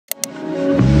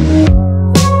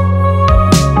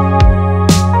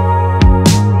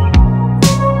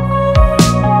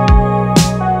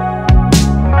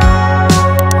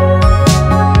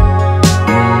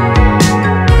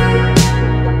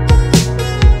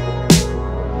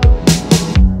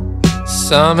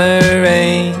Summer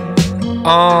rain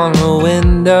on the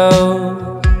window.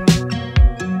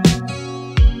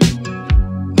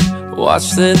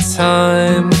 Watch the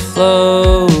time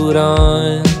float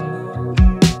on.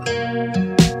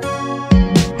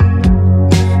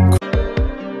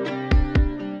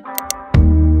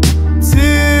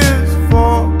 Tears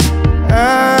fall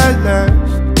at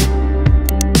last.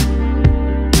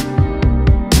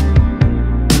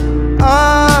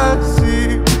 I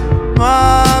see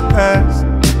my past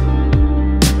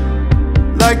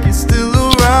like it's still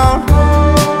around.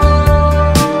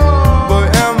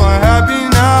 But am I happy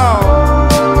now?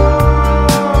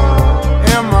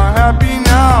 Am I happy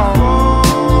now?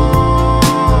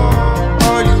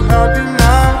 Are you happy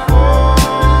now?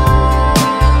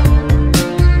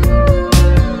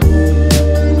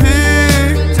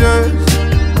 Pictures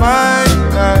might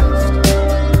last,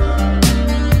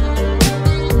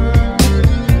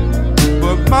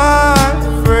 but my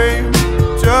frame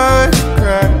just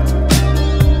cracked.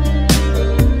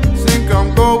 Think I'm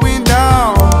going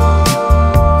down.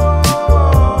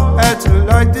 Had to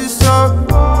light this up.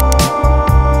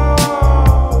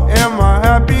 Am I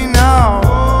happy now?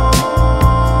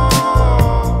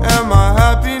 Am I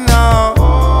happy now?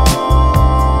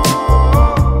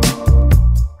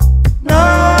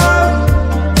 Now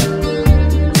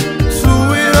to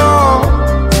it all.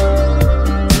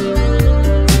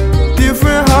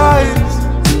 Different heights,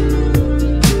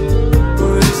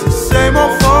 but it's the same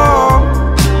old fall.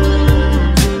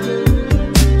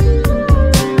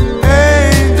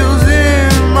 Angels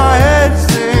in my head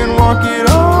saying walk it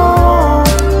off.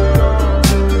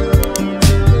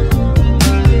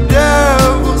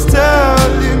 Devils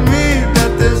telling me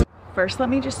that there's First, let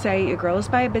me just say your girl is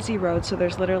by a busy road, so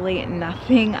there's literally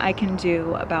nothing I can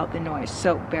do about the noise,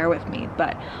 so bear with me.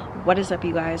 But what is up,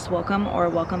 you guys? Welcome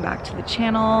back to the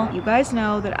channel. You guys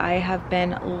know that I have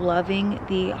been loving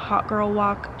the hot girl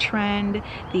walk trend,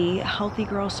 the healthy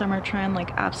girl summer trend,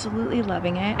 like absolutely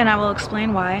loving it, and I will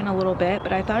explain why in a little bit.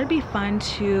 But I thought it'd be fun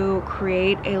to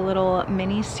create a little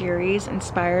mini series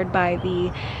inspired by the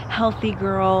healthy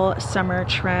girl summer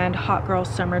trend, hot girl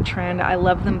summer trend. I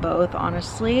love them both,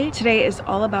 honestly. Today is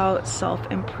all about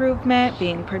self-improvement,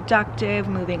 being productive,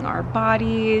 moving our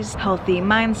bodies, healthy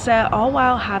mindset, all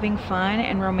while having fun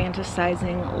and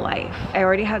romanticizing life. I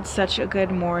already had such a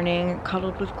good morning,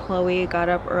 cuddled with Chloe, got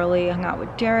up early, hung out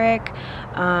with Derek,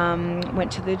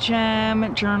 went to the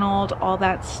gym, journaled, all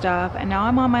that stuff, and now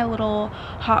I'm on my little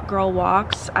hot girl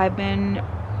walks. I've been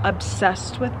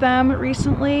obsessed with them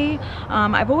recently.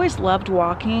 I've always loved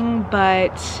walking,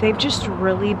 but they've just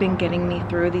really been getting me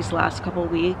through these last couple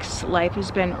weeks. Life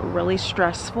has been really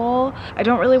stressful. I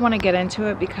don't really want to get into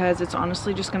it because it's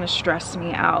honestly just going to stress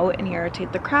me out and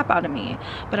irritate the crap out of me.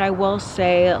 But I will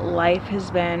say life has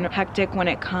been hectic when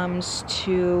it comes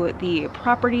to the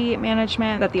property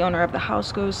management that the owner of the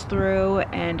house goes through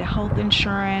and health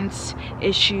insurance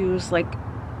issues. Like,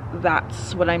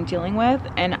 that's what I'm dealing with,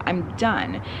 and I'm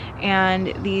done.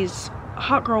 And these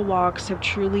hot girl walks have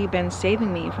truly been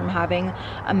saving me from having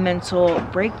a mental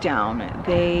breakdown.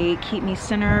 They keep me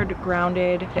centered,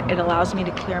 grounded. It allows me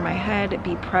to clear my head,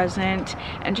 be present,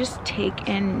 and just take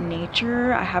in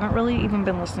nature. I haven't really even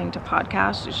been listening to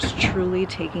podcasts, just truly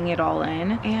taking it all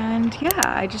in. And yeah,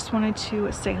 I just wanted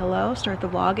to say hello, start the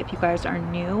vlog. If you guys are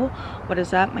new, what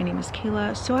is up? My name is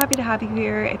Kayla. So happy to have you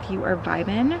here. If you are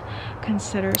vibing,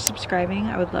 consider subscribing.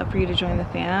 I would love for you to join the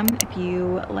fam. If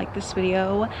you like this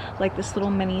video, like this little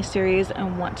mini series,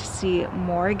 and want to see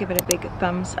more, give it a big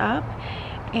thumbs up.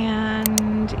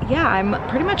 And yeah, I'm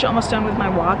pretty much almost done with my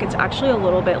walk. It's actually a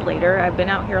little bit later. I've been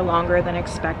out here longer than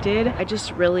expected. I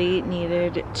just really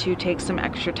needed to take some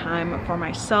extra time for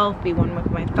myself, be one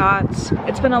with my thoughts.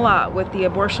 It's been a lot with the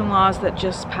abortion laws that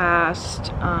just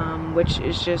passed, which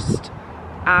is just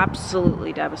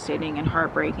absolutely devastating and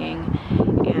heartbreaking.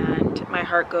 And my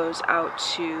heart goes out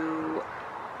to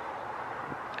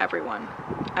everyone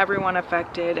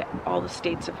affected, all the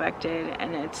states affected,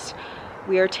 and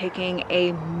we are taking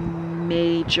a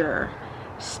major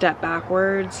step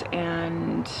backwards,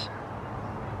 and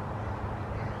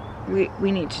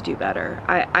we need to do better.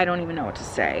 I don't even know what to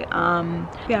say.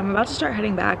 Yeah, I'm about to start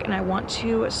heading back, and I want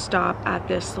to stop at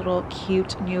this little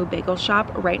cute new bagel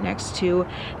shop right next to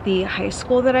the high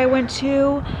school that I went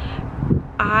to.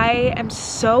 I am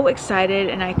so excited,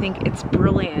 and I think it's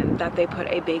brilliant that they put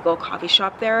a bagel coffee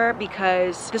shop there,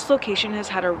 because this location has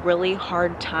had a really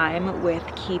hard time with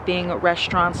keeping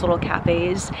restaurants, little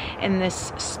cafes in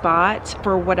this spot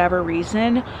for whatever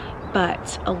reason.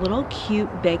 But a little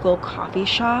cute bagel coffee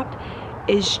shop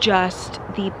is just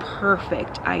the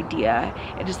perfect idea.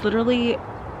 It is literally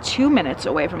 2 minutes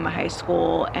away from the high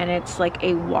school, and it's like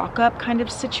a walk-up kind of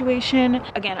situation.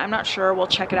 Again, I'm not sure, we'll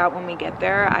check it out when we get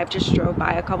there. I've just drove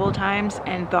by a couple of times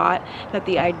and thought that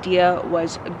the idea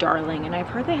was darling, and I've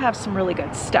heard they have some really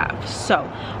good stuff. So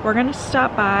we're gonna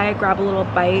stop by, grab a little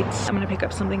bite. I'm gonna pick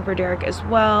up something for Derek as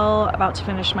well. About to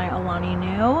finish my Alani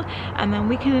Nu, and then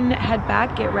we can head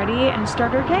back, get ready, and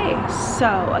start our day.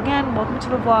 So again, welcome to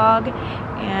the vlog,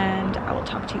 and I will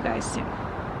talk to you guys soon.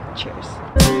 Cheers.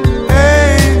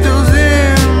 Angels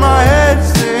in my head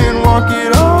saying walk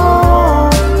it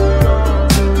on.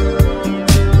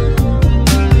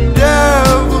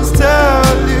 Devil's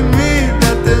telling me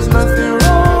that there's nothing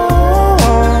wrong.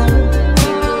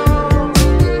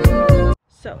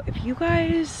 So if you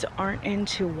guys aren't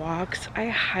into walks, I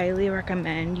highly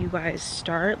recommend you guys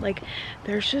start. Like,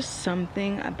 there's just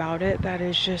something about it that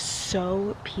is just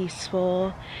so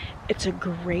peaceful. It's a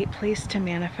great place to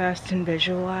manifest and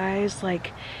visualize,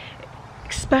 like,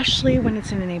 especially when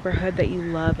it's in a neighborhood that you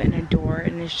love and adore,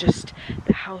 and it's just,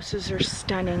 the houses are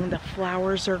stunning, the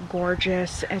flowers are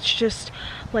gorgeous. It's just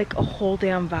like a whole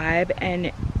damn vibe, and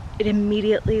it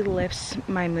immediately lifts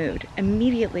my mood.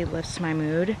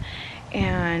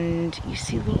 And you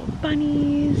see little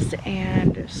bunnies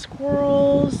and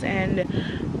squirrels and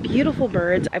beautiful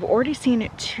birds. I've already seen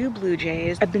 2 blue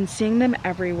jays. I've been seeing them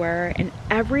everywhere, and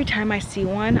every time I see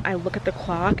one, I look at the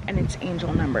clock and it's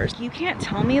angel numbers. You can't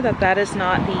tell me that that is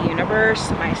not the universe,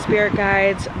 my spirit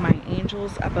guides, my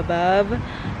angels up above,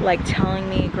 like telling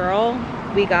me, girl,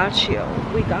 we got you,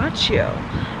 we got you.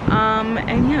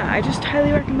 And yeah, I just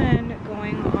highly recommend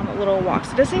going on little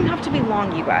walks. It doesn't even have to be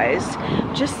long, you guys.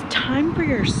 Just time for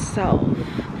yourself.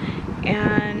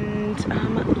 And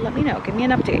let me know, give me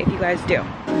an update if you guys do.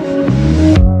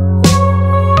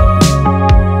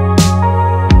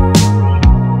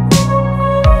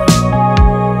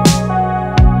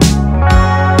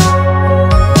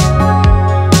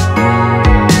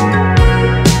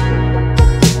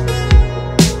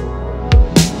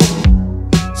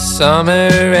 Summer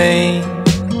rain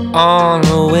on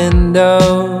the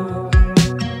window,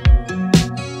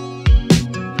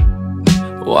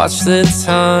 watch the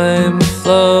time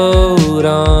float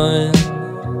on.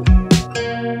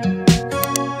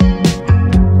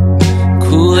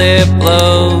 Cool air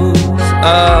blows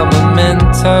a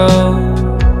memento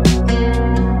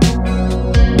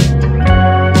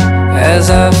as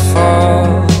I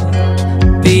fall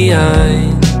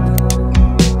behind.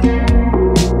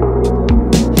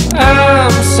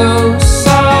 I'm so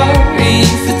sorry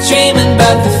for dreaming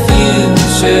about the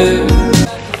future.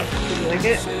 Did you like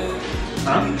it?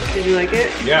 Huh? Did you like it?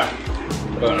 Yeah,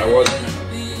 but I wasn't.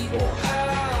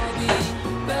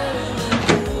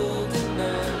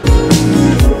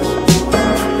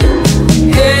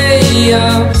 Hey,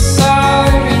 I'm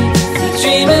sorry for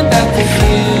dreaming about the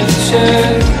future.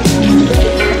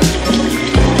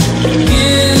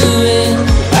 You and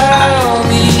I'll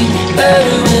be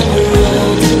better when we're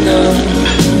old enough.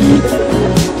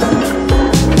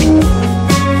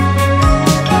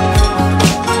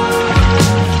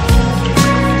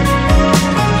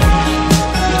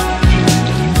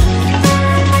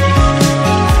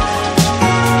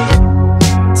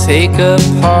 Take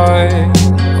apart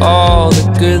all the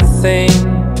good things,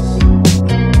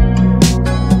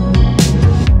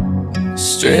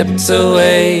 stripped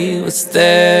away what's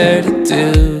there to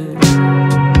do.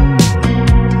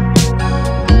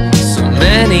 So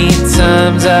many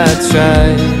times I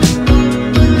tried,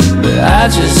 but I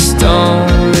just don't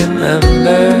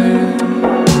remember.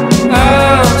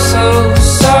 I'm so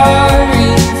sorry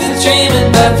for dreaming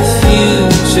about the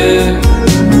future.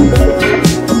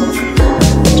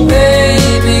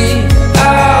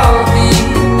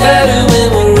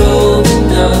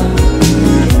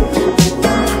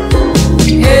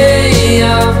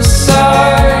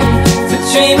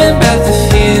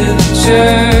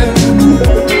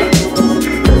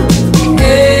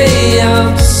 Hey,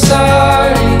 I'm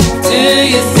sorry, do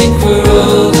you think we're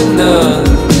old enough?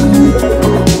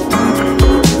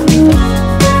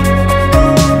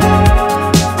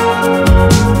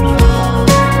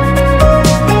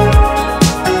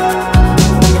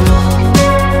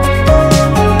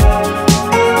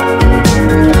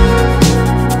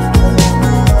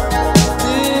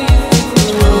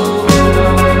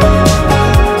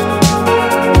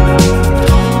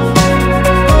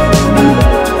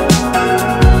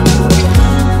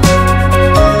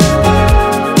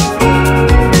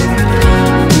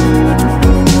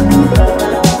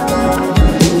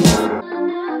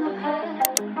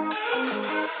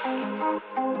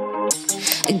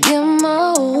 I get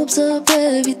my hopes up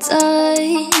every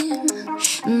time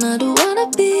And I don't wanna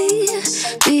be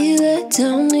let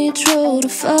down each road to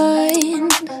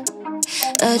find.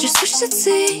 I just wish I'd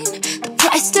seen the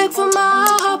price tag for my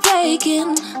heart breaking.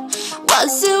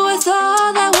 Was it worth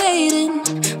all that waiting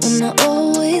when I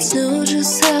always knew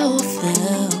just how I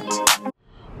felt?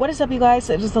 What is up, you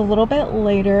guys? It is a little bit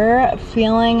later,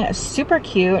 feeling super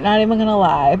cute, not even gonna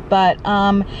lie, but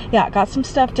yeah, got some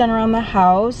stuff done around the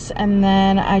house, and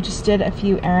then I just did a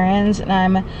few errands, and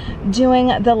I'm doing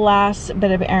the last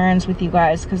bit of errands with you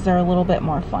guys because they're a little bit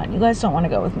more fun. You guys don't want to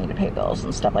go with me to pay bills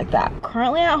and stuff like that.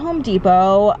 Currently at Home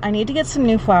Depot. I need to get some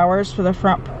new flowers for the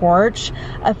front porch.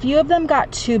 A few of them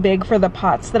got too big for the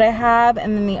pots that I have,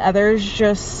 and then the others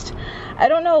just, I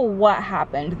don't know what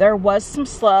happened. There was some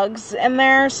slugs in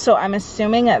there, so I'm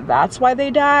assuming that that's why they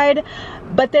died,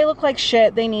 but they look like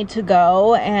shit. They need to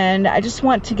go, and I just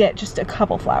want to get just a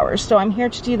couple flowers, so I'm here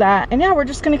to do that. And yeah, we're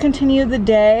just going to continue the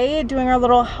day doing our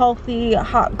little healthy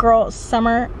hot girl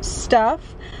summer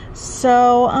stuff.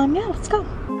 So yeah, let's go.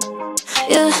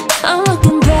 Yeah, I'm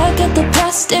looking back at the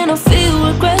past and I feel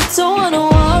regret. Don't wanna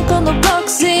walk on the block,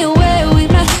 see where we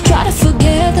met. Try to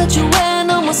forget that you went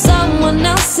on with someone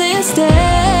else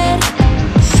instead.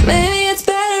 Maybe it's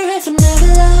better if I never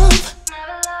love,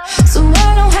 so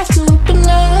I don't have to open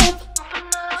up,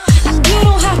 and you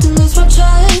don't have to lose my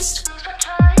trust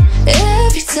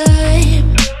every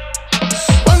time.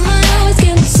 Why am I always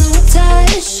getting so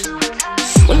attached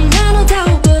when I know that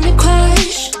we're gonna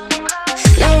crash?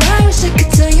 Now I wish I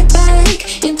could turn you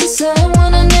back into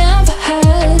someone I never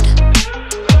had.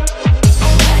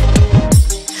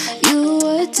 You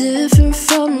were different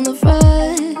from the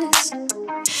rest,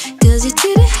 'cause you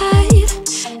didn't hide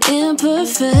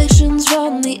imperfections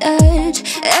from the edge.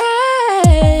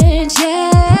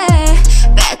 Yeah,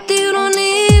 bet you don't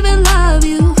even love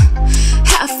you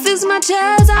half as much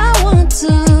as I want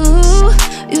to.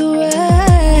 You're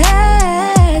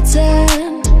right,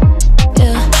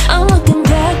 yeah, I'm looking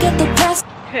back at the past.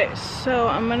 Okay, so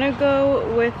I'm gonna go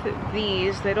with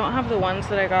these. They don't have the ones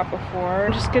that I got before.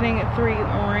 I'm just getting 3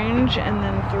 orange and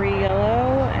then 3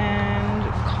 yellow and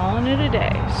calling it a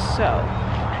day. So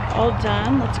all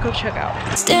done, let's go check out.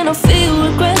 Stand I feel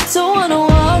regret, don't wanna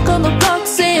walk on the block,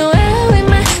 say where we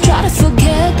met. Try to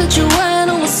forget that you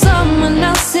went on with someone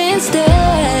else instead.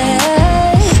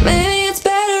 Maybe it's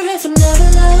better if I never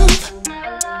love,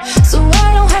 so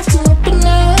I don't have to open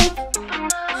up,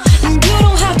 and you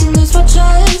don't have to lose my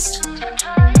trust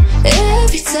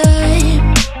every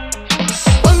time.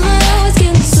 Why am I always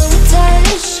getting so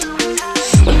attached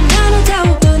when I know that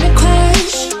we're gonna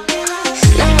crash?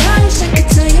 Now I wish I could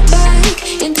turn you back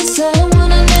into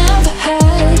someone I never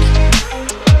had.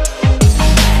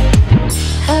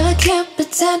 I can't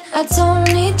pretend I don't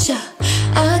need you.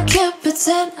 I can't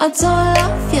pretend I don't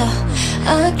love you.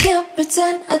 I can't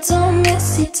pretend I don't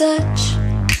miss your touch.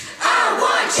 I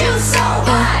want you so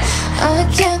bad. I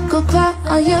can't go cry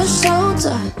on your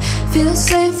shoulder. Feel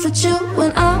safe with you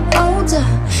when I'm older.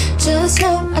 Just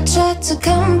know I tried to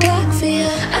come back for you.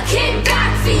 I came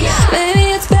back for you.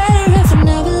 Maybe it's better if I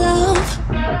never love.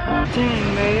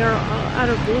 Dang, they are all out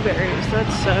of blueberries. That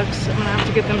sucks. I'm gonna have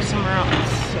to get them somewhere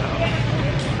else.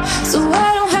 So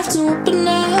I don't have to open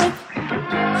up,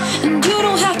 and you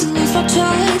don't have to lose my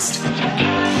trust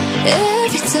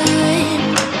every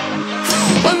time.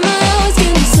 Why am I always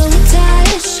getting so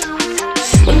attached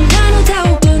when I know that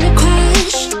we're gonna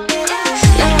crash?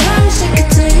 Now I wish I could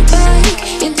turn it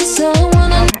back into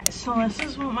someone I. Okay, so this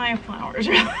is what my flowers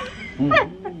are.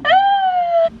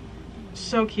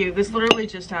 So cute. This literally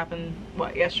just happened,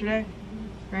 what, yesterday?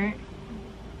 Right?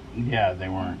 Yeah, they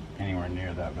weren't anywhere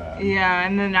near that bad. Yeah,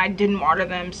 and then I didn't water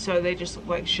them, so they just look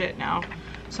like shit now.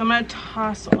 So I'm gonna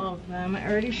toss all of them. I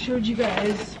already showed you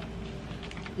guys.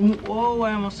 Whoa,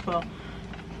 I almost fell.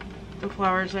 The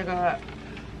flowers I got.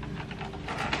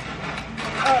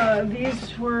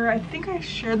 These were, I think I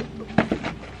shared.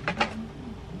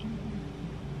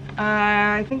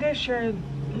 I think I shared.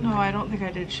 No, I don't think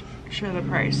I did share the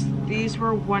price. These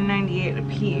were $1.98 a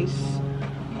piece.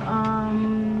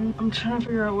 I'm trying to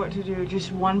figure out what to do.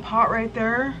 Just one pot right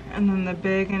there, and then the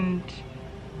big. And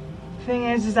thing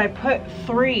is I put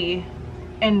 3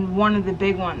 in one of the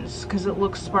big ones because it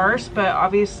looks sparse, but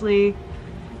obviously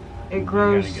it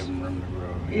grows. You gotta give them room to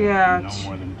grow. Yeah. No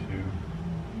more than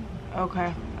 2.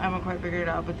 Okay, I haven't quite figured it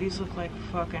out, but these look like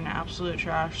fucking absolute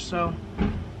trash. So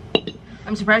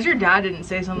I'm surprised your dad didn't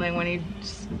say something when he.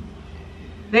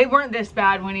 They weren't this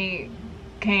bad when he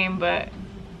came, but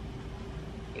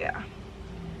yeah.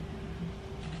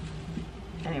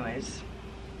 Anyways,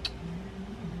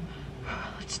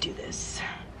 let's do this.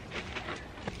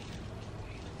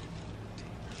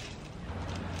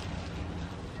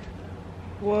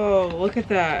 Whoa, look at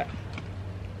that.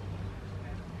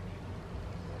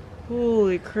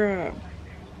 Holy crap.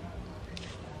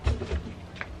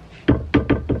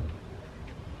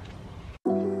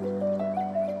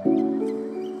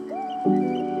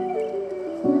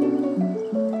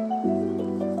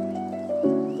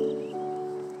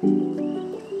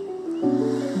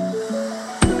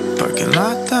 Parking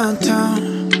lot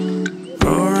downtown,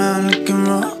 roll around looking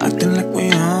raw, acting like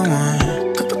we on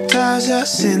one. Couple ties out,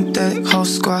 synthetic, whole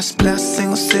squad splash,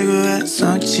 single cigarettes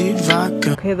on cheap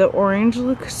vodka. Okay, the orange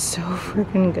looks so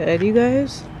freaking good, you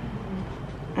guys.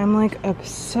 I'm like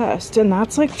obsessed, and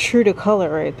that's like true to color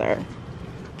right there.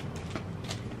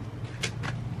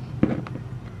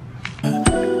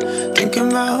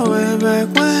 Thinking about way back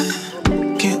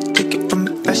when, can't take it from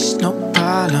the best, no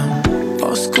problem.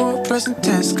 Old school present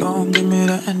tense, gon' give me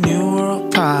that new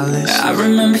world polish. I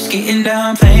remember skating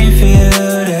down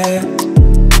Plainfield, yeah.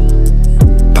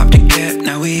 Pop the cap,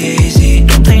 now we easy.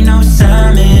 Don't play no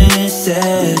Simon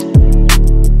Says.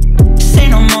 Say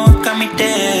no more, got me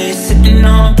dead. Sitting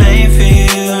on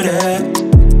Plainfield, yeah.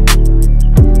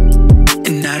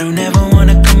 And I don't ever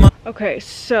wanna come up. Okay,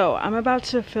 so I'm about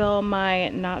to fill my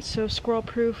not so squirrel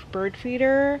proof bird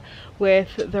feeder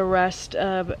with the rest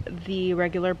of the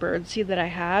regular bird seed that I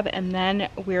have, and then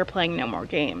we're playing no more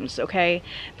games, okay?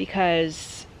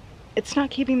 Because it's not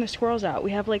keeping the squirrels out.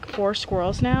 We have like 4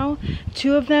 squirrels now.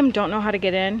 2 of them don't know how to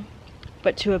get in,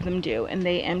 but 2 of them do, and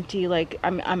they empty. Like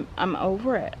I'm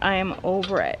over it. I am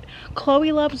over it.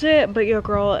 Chloe loves it, but your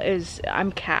girl is,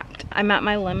 I'm capped. I'm at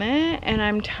my limit and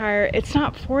I'm tired. It's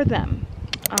not for them.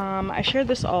 I shared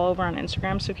this all over on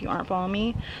Instagram, so if you aren't following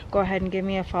me, go ahead and give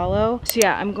me a follow. So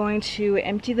yeah, I'm going to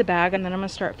empty the bag, and then I'm gonna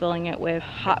start filling it with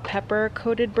hot pepper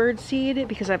coated bird seed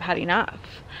because I've had enough.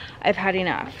 I've had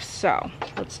enough, so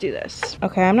let's do this.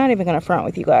 Okay, I'm not even gonna front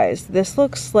with you guys. This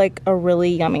looks like a really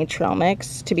yummy trail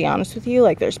mix, to be honest with you.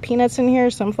 Like, there's peanuts in here,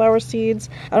 sunflower seeds.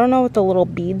 I don't know what the little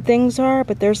bead things are,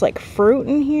 but there's like fruit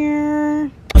in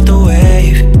here. The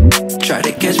wave, try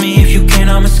to catch me if you can,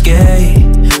 I'm escape.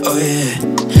 Oh yeah,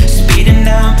 speeding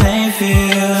down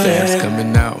Plainfield. Flares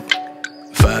coming out,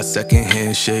 5-second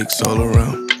handshakes all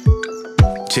around.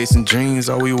 Chasing dreams,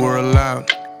 all we were allowed.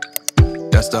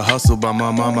 That's the hustle by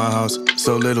my mama house.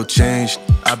 So little change,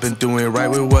 I've been doing right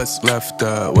with what's left.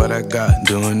 What I got,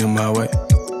 doing in my way.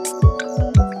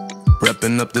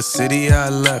 Repping up the city I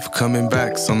left, coming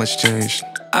back, so much change.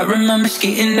 I remember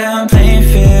skating down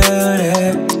Plainfield,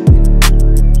 yeah.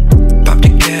 Pop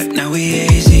the cap, now we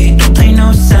easy. Don't play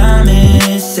no Simon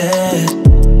Says.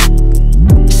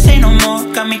 Say no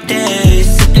more, got me dead.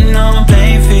 Sitting on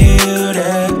Plainfield,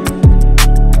 yeah.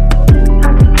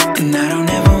 And I don't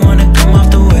ever wanna come off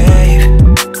the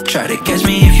wave. Try to catch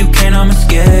me if you can, I'm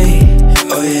escape.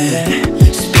 Oh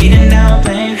yeah, speeding down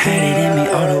Plainfield. Had it in me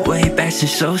all the way back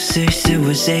since 06. It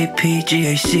was AP,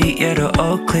 GAC, yeah, the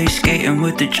old clay. Skating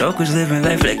with the jokers, living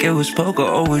life like it was poker.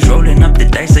 Always rolling up the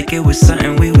dice like it was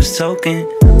something we was token.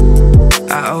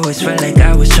 I always felt like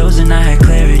I was chosen, I had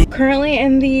clarity. Currently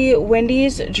in the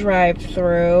Wendy's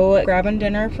drive-thru, grabbing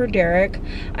dinner for Derek.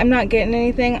 I'm not getting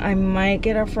anything. I might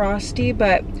get a Frosty,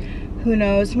 but who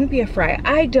knows? Maybe a fry.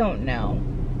 I don't know.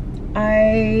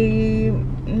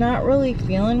 I'm not really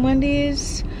feeling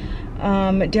Wendy's.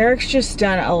 Derek's just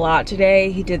done a lot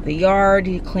today. He did the yard,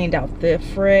 he cleaned out the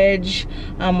fridge.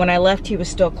 When I left, he was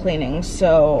still cleaning,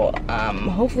 so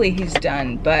hopefully he's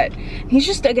done. But he's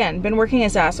just, again, been working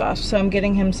his ass off, so I'm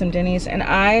getting him some dinnies, and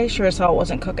I sure as hell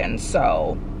wasn't cooking,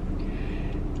 so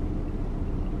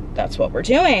that's what we're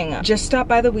doing. Just stopped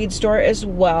by the weed store as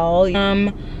well.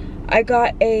 I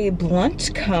got a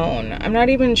blunt cone. I'm not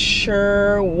even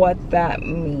sure what that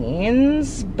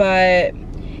means, but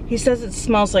he says it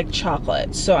smells like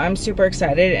chocolate, so I'm super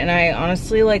excited, and I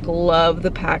honestly like love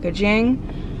the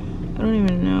packaging. I don't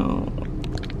even know.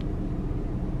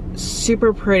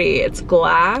 Super pretty. It's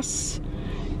glass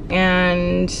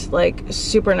and like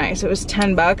super nice. It was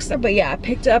 10 bucks, but yeah, I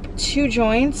picked up 2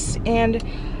 joints, and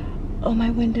oh,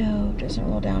 my window doesn't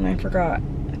roll down. I forgot.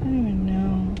 I don't even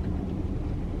know.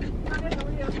 Hi, how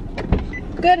are you?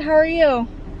 Good, how are you?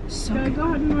 So Okay, go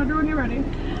ahead and order when you're ready.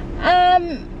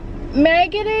 May I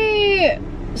get a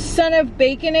son of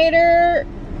Baconator?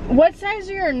 What size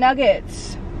are your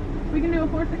nuggets? We can do a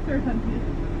 4, 6, or a 10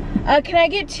 piece. Can I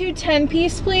get 2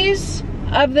 10-piece, please?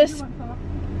 Of this, You want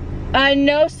sauce?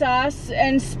 no sauce,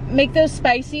 and make those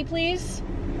spicy, please.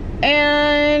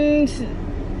 And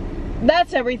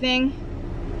that's everything.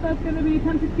 That's gonna be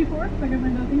 1064. Second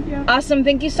window, thank you. Awesome,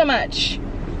 thank you so much.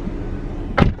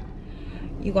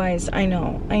 You guys, I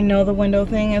know the window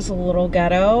thing is a little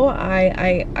ghetto.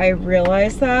 I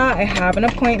realize that. I have an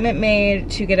appointment made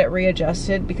to get it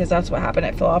readjusted because that's what happened.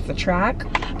 It fell off the track.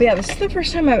 But yeah, this is the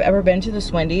first time I've ever been to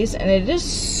this Wendy's and it is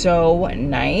so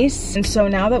nice. And so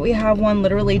now that we have one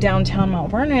literally downtown Mount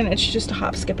Vernon, it's just a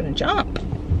hop, skip, and a jump.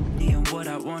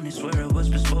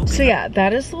 So yeah,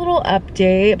 that is the little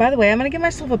update. By the way, I'm gonna give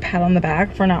myself a pat on the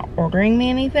back for not ordering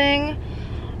me anything.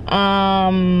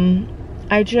 I'm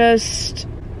just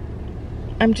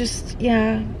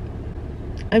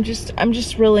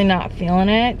really not feeling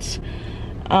it.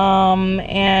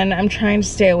 And I'm trying to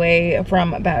stay away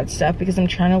from bad stuff because I'm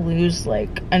trying to lose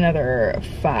like another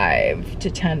 5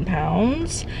 to 10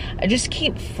 pounds. I just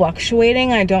keep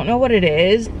fluctuating. I don't know what it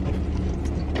is.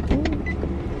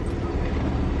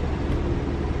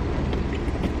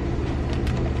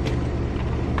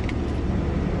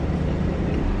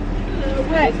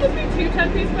 Would this be 2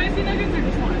 10-piece spicy nuggets or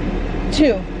just 1?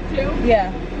 2. 2?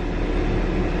 Yeah.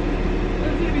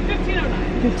 It's gonna be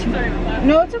 $15.09. 15. Sorry about that.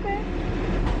 No, it's okay.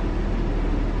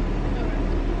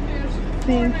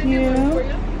 Thank you.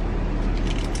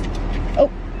 Oh.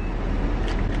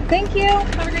 Thank you.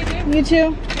 Have a great day. You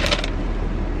too.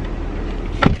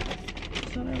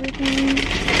 Is that everything?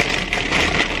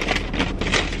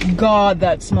 God,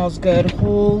 that smells good.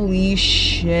 Holy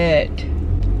shit.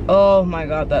 Oh my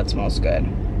God, that smells good.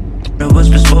 It was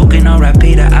bespoken,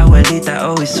 R.I.P. the abuelita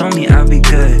always told me I'd be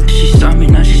good. She saw me,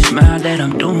 now she smiled that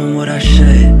I'm doing what I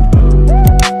should.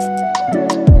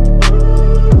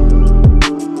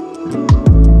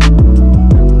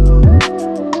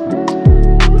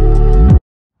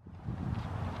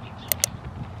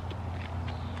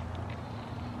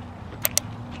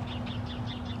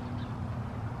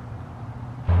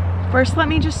 First, let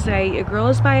me just say, your girl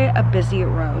is by a busy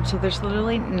road, so there's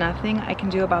literally nothing I can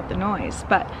do about the noise.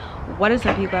 But what is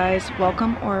up, you guys?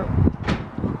 Welcome back.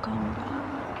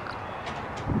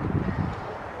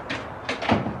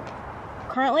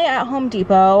 Currently at Home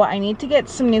Depot. I need to get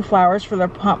some new flowers for the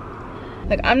pump.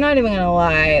 Like, I'm not even gonna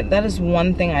lie, that is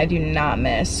one thing I do not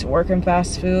miss. Working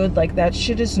fast food, like that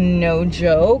shit is no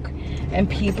joke. And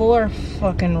people are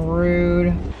fucking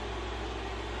rude.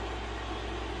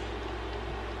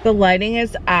 The lighting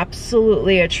is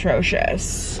absolutely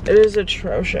atrocious. It is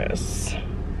atrocious.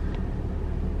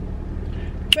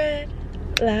 Red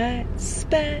light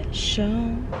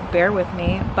special. Bear with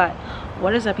me, but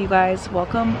what is up, you guys?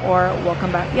 Welcome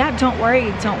back. Yeah, don't worry.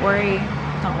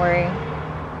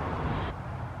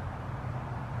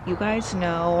 You guys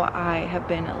know I have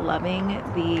been loving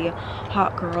the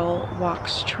hot girl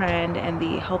walks trend and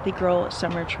the healthy girl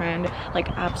summer trend. Like,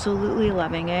 absolutely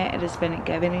loving it. It has been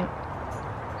giving.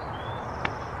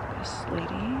 This lady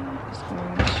is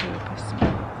going to piss me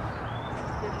off.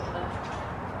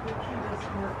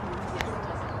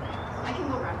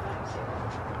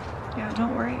 Yeah,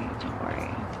 don't worry.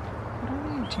 What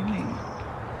are you doing?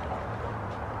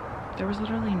 There was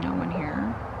literally no one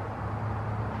here.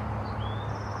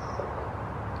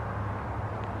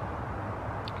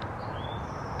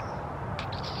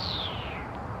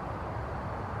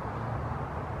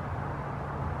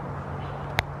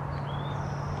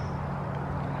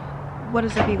 What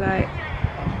is up, you guys?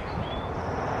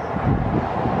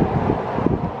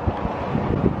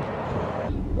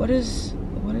 What is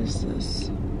this?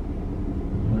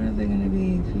 What are they gonna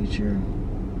be? Future?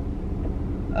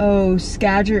 Oh,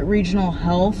 Skagit Regional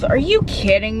Health. Are you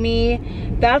kidding me?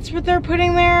 That's what they're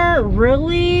putting there?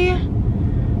 Really?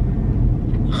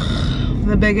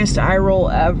 The biggest eye roll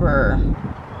ever.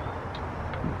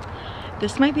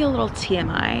 This might be a little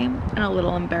TMI and a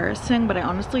little embarrassing, but I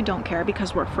honestly don't care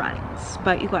because we're friends.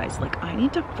 But you guys, like, I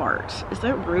need to fart. Is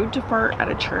that rude to fart at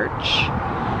a church?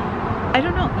 I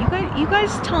don't know. You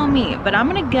guys tell me, but I'm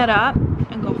gonna get up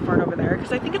and go fart over there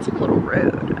because I think it's a little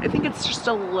rude. I think it's just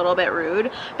a little bit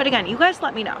rude. But again, you guys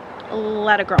let me know.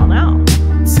 Let a girl know.